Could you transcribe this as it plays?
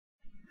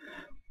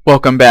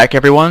Welcome back,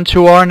 everyone,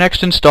 to our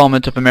next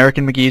installment of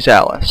American McGee's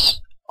Alice.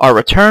 Our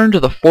return to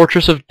the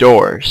Fortress of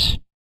Doors.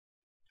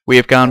 We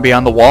have gone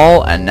beyond the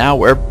wall, and now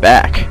we're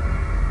back.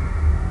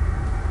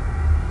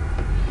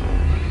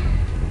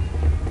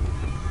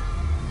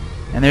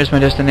 And there's my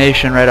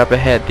destination right up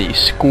ahead, the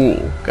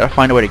Skool. Gotta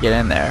find a way to get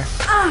in there.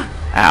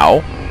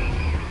 Ow.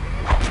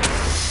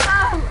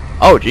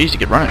 Oh, geez, you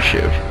could run and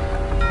shoot.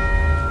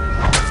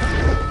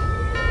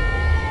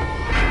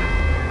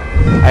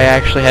 I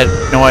actually had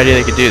no idea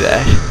they could do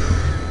that.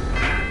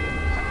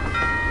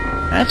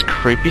 That's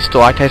creepy.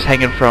 Stalactites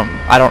hanging from,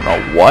 I don't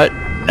know what.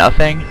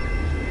 Nothing.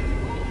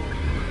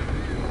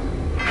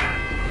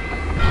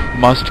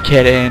 Must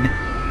get in.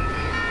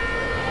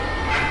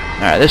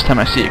 Alright, this time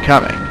I see it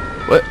coming.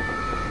 What?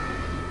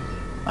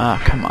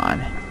 Ah, come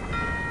on.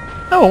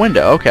 Oh, a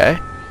window, okay.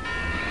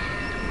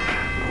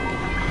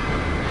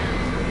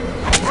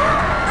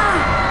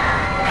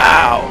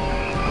 Ow!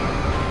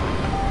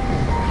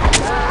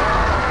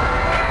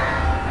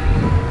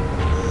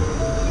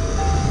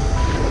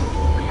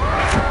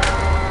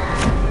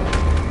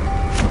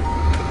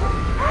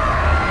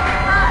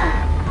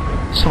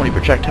 So many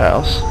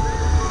projectiles.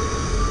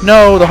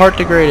 No, the heart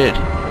degraded.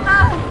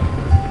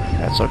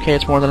 That's okay,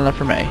 it's more than enough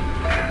for me.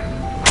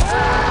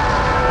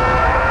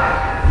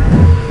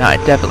 No,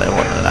 it definitely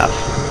wasn't enough.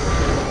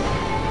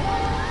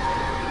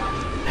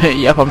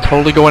 Yep, I'm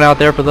totally going out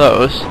there for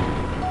those.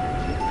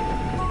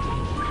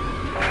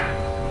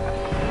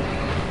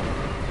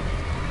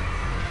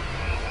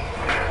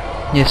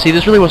 Yeah, see,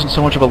 this really wasn't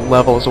so much of a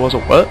level as it was a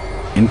what?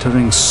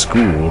 Entering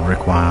Skool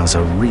requires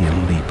a real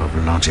leap of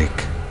logic.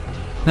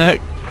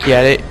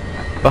 Get it?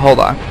 But hold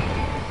on.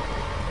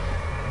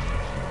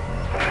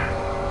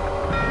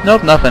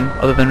 Nope, nothing,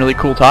 other than really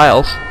cool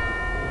tiles.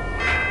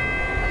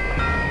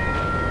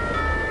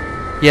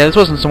 Yeah, this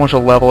wasn't so much a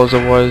level as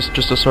it was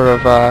just a sort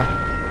of,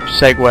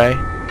 segue.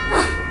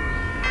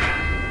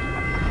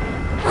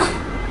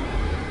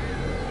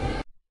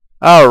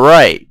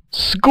 Alright,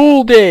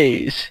 school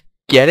days!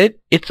 Get it?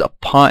 It's a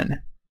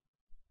pun.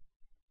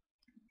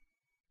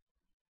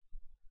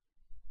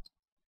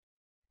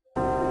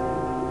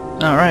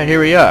 Alright, here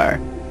we are.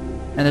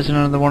 And there's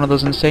another one of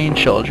those insane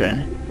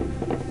children.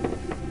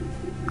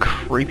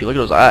 Creepy, look at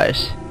those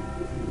eyes.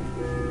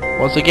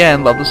 Once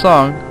again, love the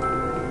song.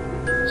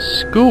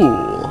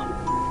 Skool.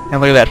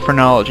 And look at that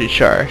phrenology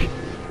chart.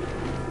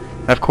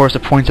 And of course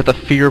it points at the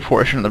fear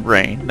portion of the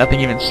brain.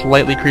 Nothing even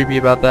slightly creepy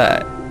about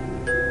that.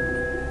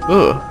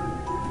 Ugh.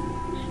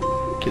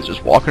 Kid's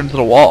just walking into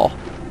the wall.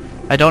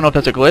 I don't know if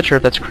that's a glitch or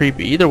if that's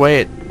creepy. Either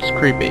way, it's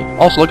creepy.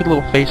 Also, look at the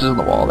little faces on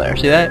the wall there.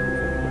 See that?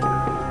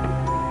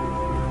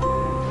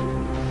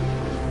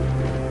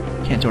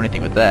 Can't do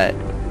anything with that.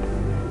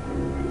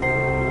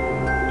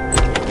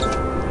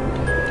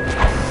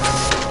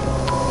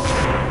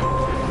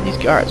 These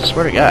guards, I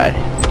swear to God.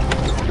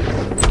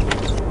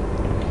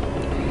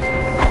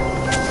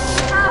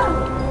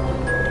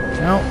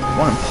 No,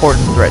 one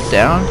important threat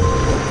down.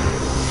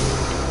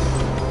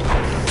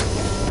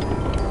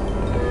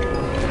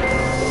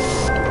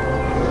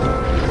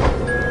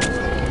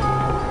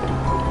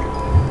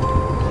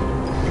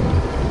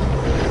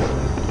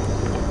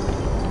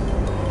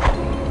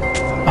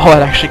 Oh,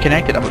 it actually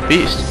connected. I'm a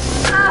beast.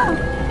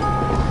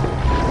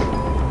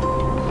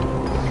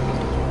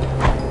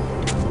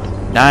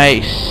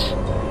 Nice.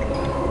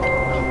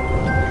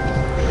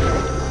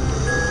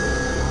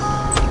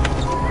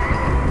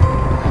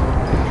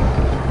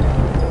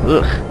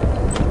 Ugh.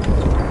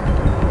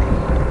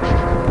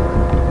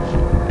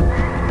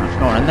 Not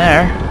going in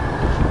there.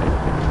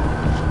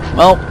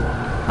 Well,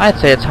 I'd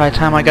say it's high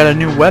time I got a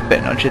new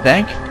weapon, don't you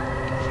think?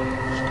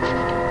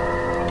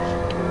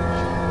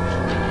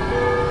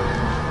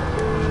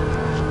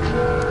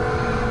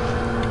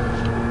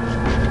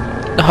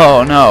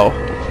 Oh no.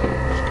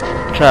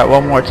 Try it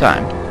one more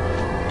time.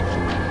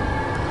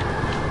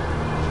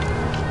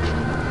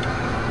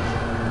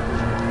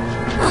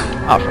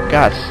 Oh, for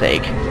God's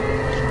sake.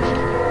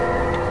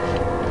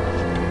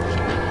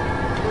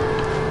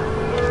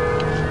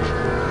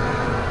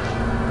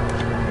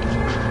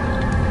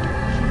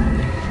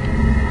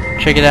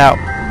 Check it out.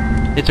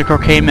 It's a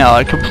croquet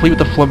mallet, complete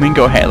with a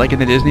flamingo head, like in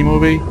the Disney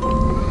movie.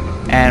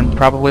 And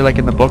probably like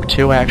in the book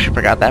too, I actually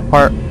forgot that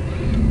part.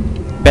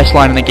 Best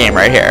line in the game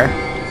right here.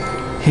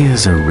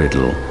 Here's a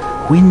riddle.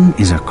 When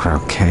is a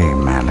croquet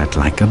mallet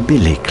like a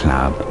billy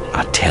club?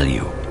 I'll tell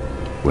you.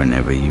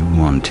 Whenever you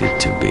want it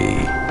to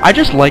be. I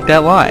just like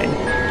that line.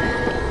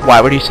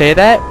 Why would he say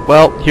that?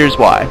 Well, here's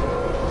why.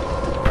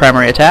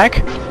 Primary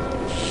attack.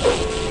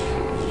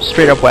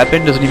 Straight up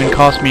weapon, doesn't even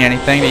cost me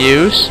anything to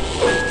use.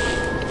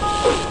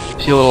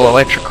 See a little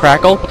electric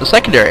crackle, but the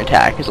secondary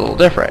attack is a little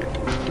different.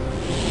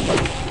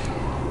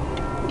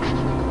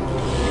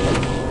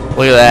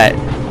 Look at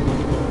that.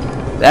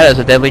 That is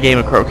a deadly game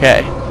of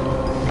croquet.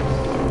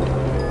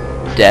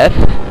 Death.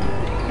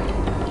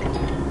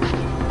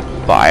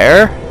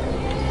 Fire.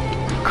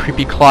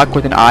 Creepy clock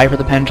with an eye for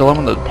the pendulum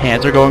when the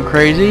hands are going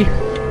crazy.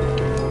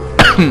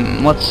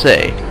 Let's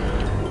see.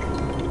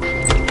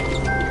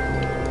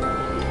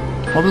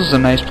 Well, this is a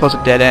nice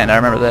pleasant dead end. I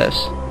remember this.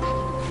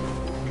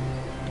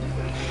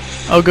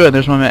 Oh good,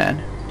 there's my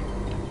man.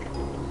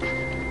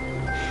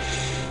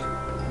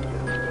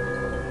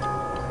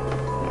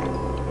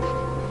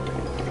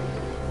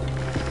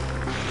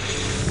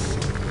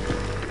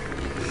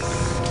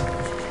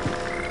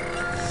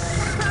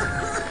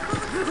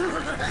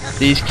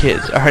 These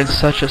kids are in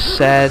such a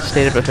sad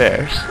state of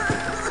affairs.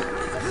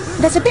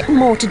 There's a bit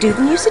more to do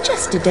than you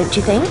suggested, don't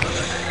you think?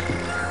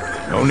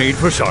 No need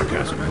for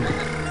sarcasm.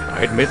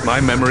 I admit my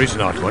memory's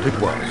not what it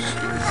was.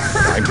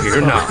 I'm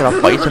here now. Got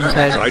a bite in his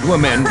head. Try to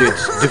amend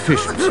its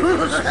deficiencies.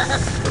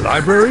 The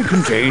library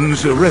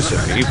contains a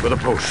recipe for the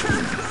potion.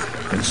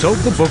 Consult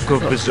the book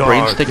of bizarre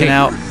brain sticking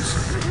out.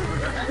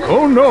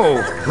 Oh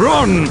no!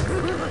 Run!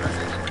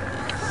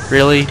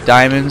 Really?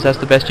 Diamonds? That's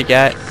the best you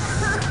got?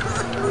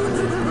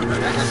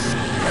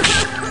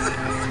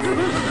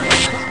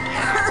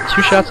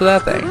 Two shots of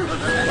that thing.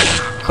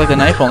 It's like the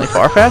knife, only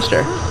far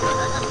faster.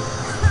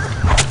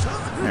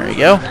 There we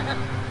go.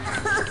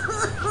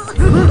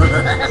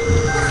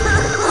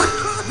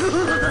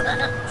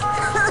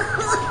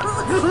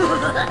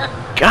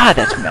 God,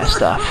 that's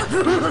messed up.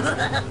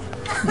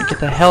 Let me get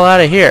the hell out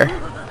of here.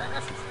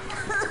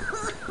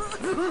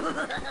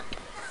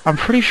 I'm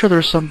pretty sure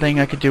there's something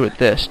I could do with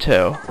this,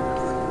 too.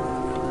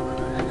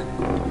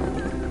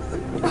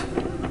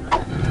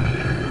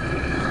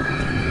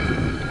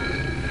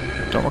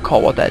 Don't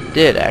recall what that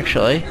did,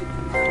 actually.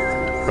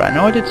 But I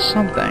know I did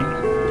something.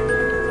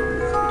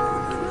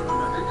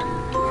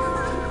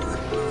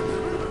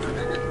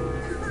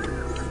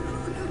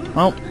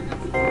 Well,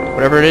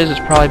 whatever it is,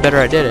 it's probably better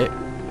I did it.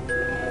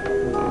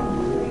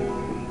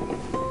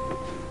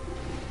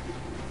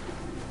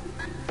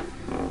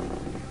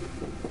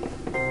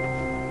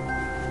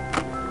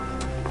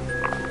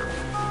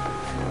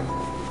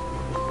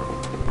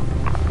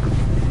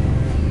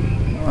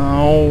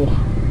 Oh.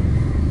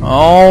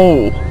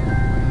 Oh.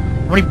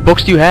 How many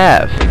books do you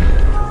have?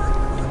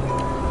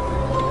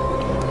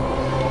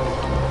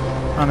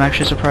 I'm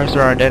actually surprised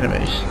there aren't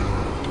enemies.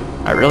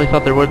 I really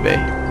thought there would be.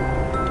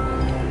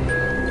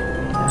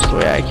 That's the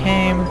way I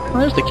came. Oh,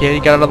 there's the kid. He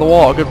got out of the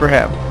wall. Good for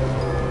him.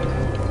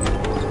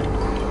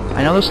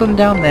 I know there's something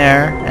down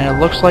there, and it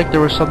looks like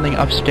there was something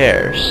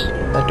upstairs.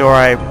 That door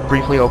I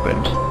briefly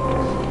opened.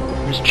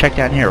 Just check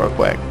down here real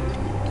quick.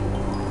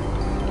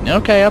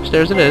 Okay,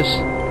 upstairs it is.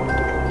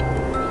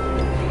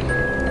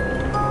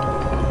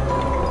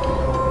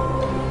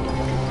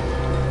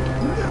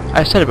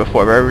 I said it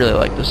before, but I really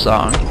like this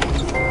song.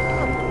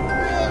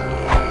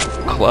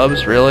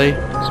 Clubs, really?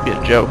 This would be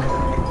a joke.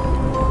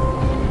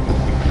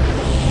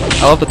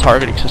 I love the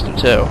targeting system,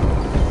 too.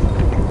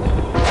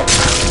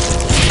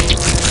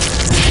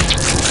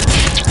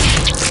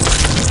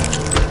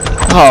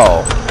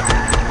 Oh.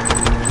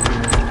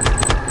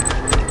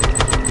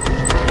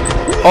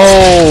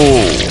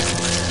 Oh.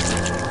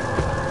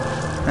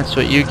 That's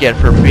what you get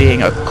for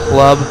being a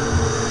club.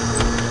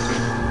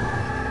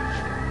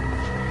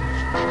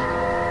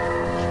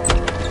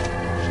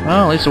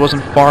 Well, at least it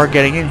wasn't far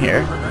getting in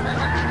here.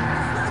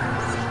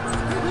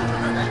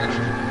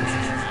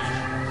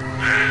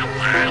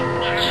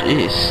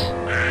 Jeez.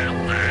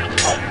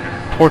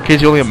 Poor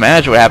kids, you only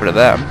imagine what happened to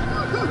them.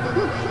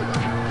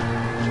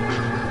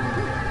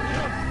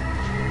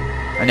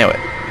 I knew it.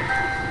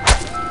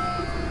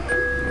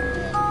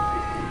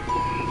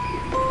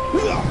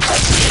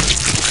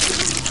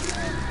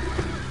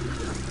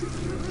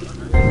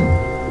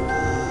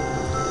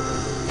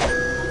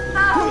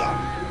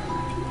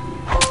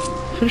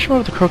 Finish him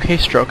with a croquet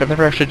stroke. I've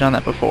never actually done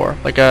that before.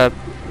 Like a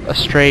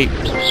straight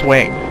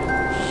swing.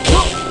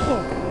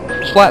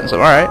 Just flattens him,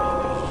 alright.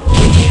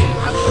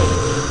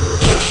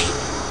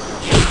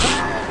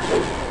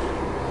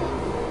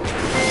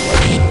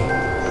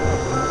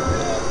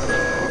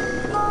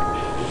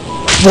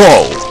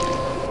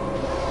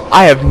 Whoa!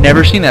 I have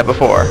never seen that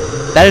before.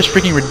 That is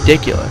freaking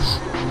ridiculous.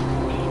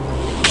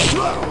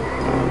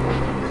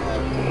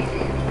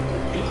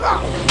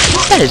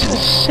 That is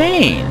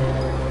insane!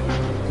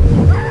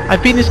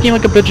 I've beaten this game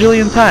like a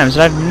bajillion times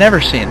and I've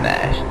never seen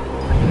that.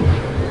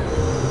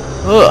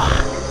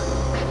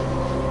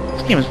 Ugh.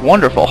 This game is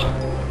wonderful.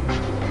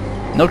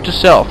 Note to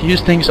self,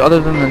 use things other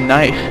than the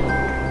knife.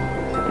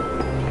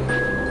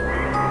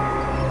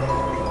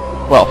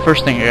 Well,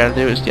 first thing I gotta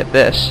do is get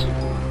this.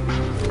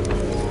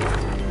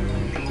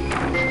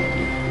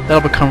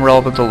 That'll become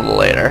relevant a little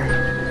later.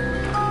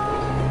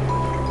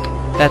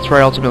 That's where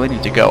I ultimately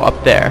need to go,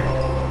 up there.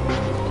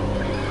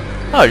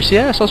 Oh, did you see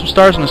that? I saw some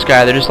stars in the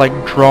sky. They're just like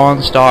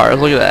drawn stars.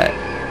 Look at that.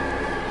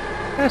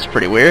 That's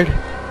pretty weird.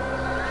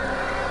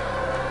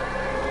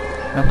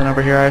 Nothing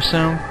over here, I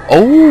assume.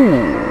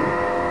 Oh!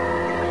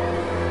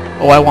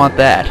 Oh, I want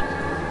that.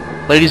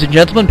 Ladies and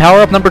gentlemen, power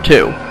up number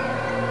 2.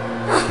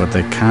 What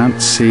they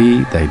can't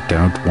see, they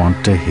don't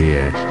want to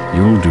hear.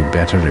 You'll do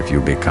better if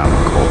you become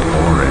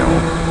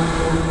corporeal.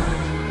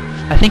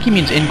 I think he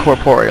means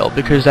incorporeal,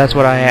 because that's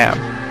what I am.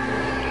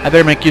 I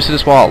better make use of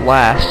this while it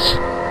lasts.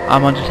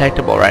 I'm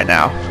undetectable right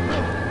now.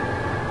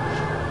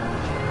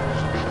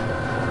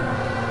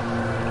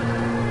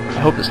 I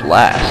hope this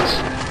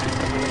lasts.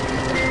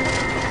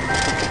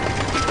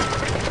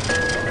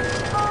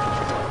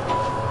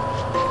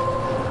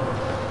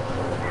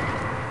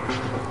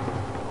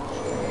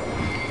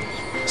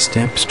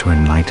 Steps to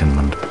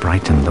enlightenment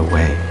brighten the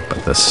way,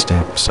 but the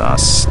steps are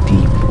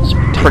steep.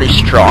 It's pretty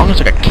strong. It's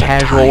like a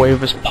casual wave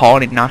of his paw,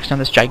 and he knocks down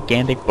this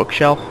gigantic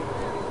bookshelf.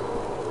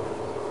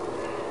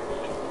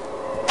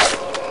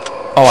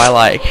 Oh, I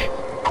like.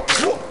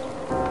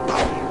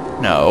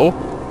 No.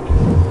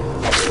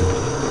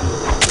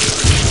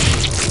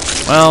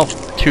 Well,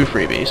 2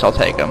 freebies. I'll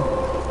take them.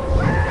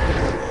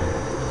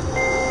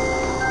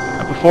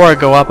 Before I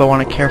go up, I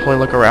want to carefully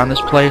look around this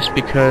place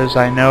because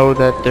I know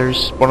that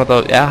there's one of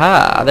those.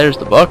 Aha! There's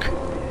the book.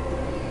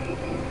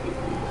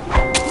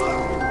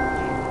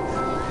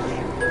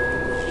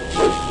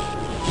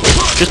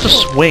 Just a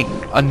swing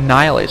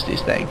annihilates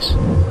these things.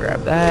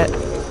 Grab that.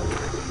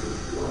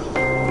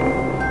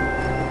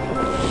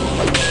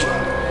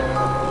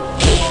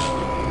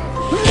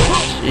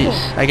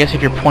 Jeez. I guess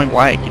if you're point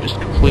blank, you just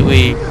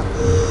completely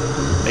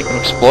make them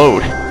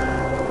explode.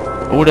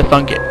 Who would have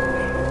thunk it?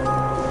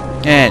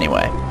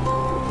 Anyway.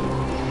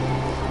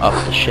 Up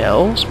the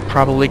shelves.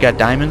 Probably got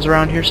diamonds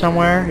around here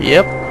somewhere.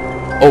 Yep.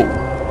 Oh.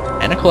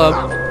 And a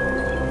club.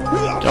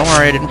 Don't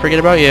worry, I didn't forget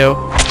about you.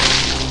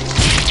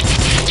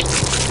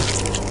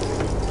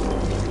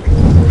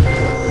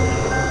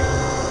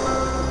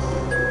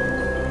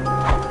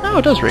 Oh,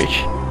 it does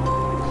reach.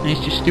 And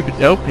he's too stupid.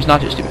 Nope, he's not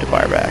too stupid to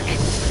fire back.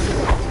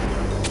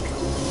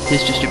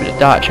 He's too stupid to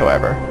dodge,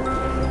 however.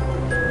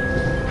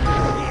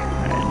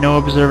 Alright, no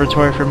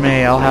observatory for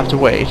me. I'll have to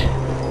wait.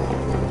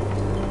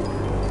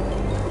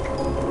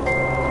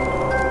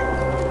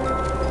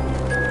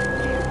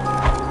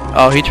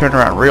 Oh, he turned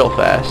around real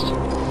fast.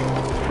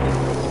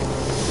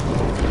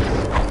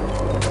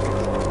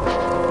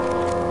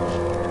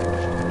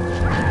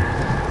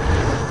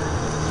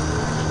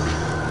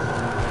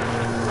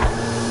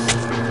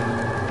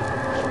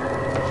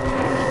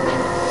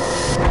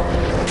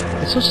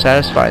 It's so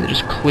satisfying to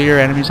just clear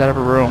enemies out of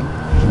a room.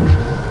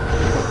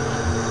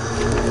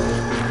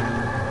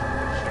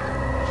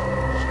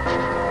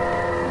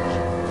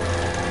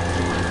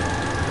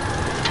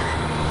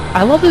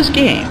 I love this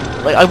game.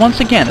 Like, once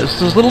again, it's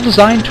those little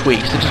design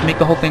tweaks that just make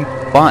the whole thing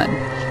fun.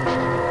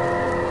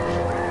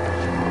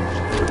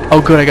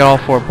 Oh good, I got all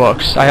 4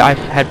 books. I've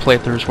had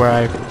playthroughs where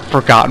I've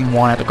forgotten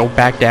one, I have to go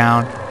back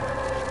down.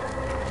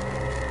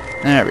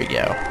 There we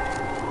go.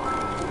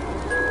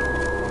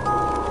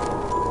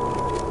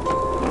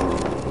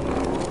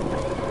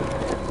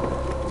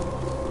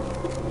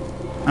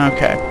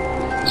 Okay.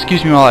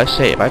 Excuse me while I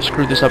save. I've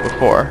screwed this up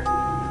before.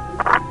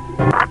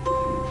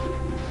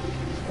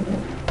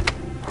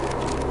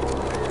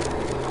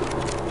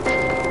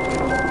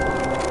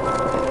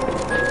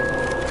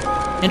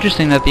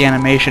 Interesting that the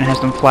animation has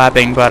them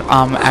flapping, but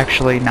I'm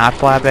actually not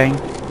flapping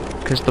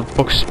because the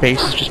book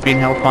space is just being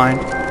held fine.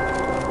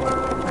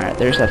 Alright,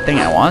 there's that thing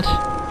I want.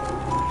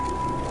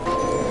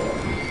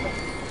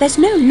 There's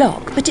no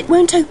lock, but it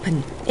won't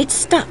open. It's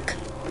stuck.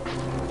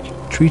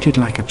 Treat it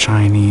like a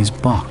Chinese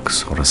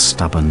box or a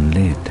stubborn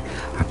lid.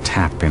 A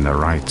tap in the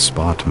right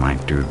spot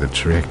might do the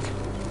trick.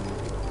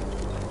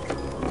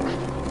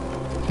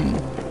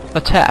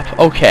 A tap.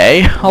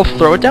 Okay, I'll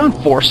throw it down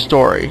 4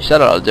 stories.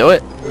 That ought to do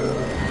it.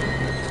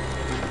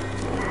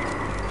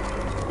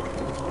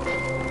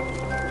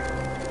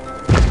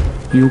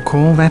 You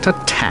call that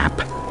a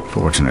tap?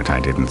 Fortunate I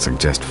didn't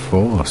suggest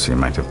force. You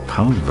might have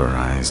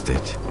pulverized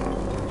it.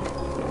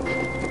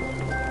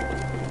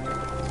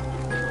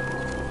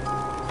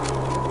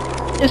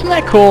 Isn't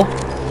that cool?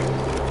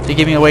 They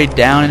give me a way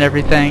down and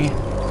everything.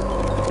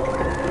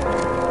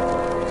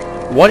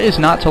 What is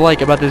not to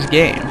like about this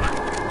game?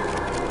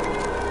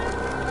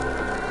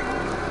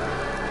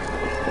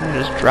 I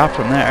just dropped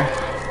from there.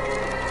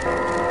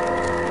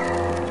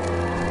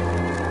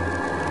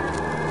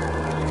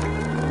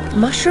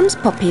 Mushrooms,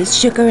 poppies,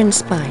 sugar and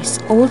spice,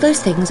 all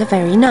those things are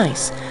very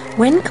nice.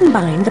 When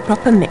combined, the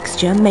proper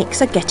mixture makes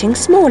a getting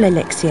small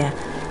elixir.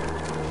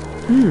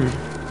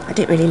 I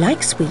don't really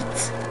like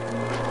sweets.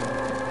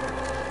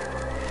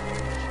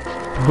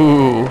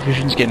 Ooh,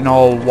 Vision's getting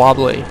all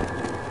wobbly.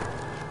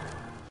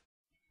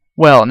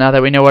 Well, now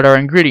that we know what our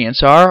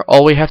ingredients are,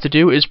 all we have to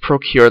do is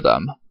procure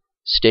them.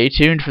 Stay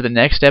tuned for the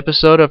next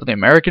episode of the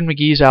American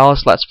McGee's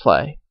Alice Let's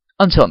Play.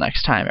 Until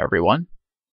next time, everyone.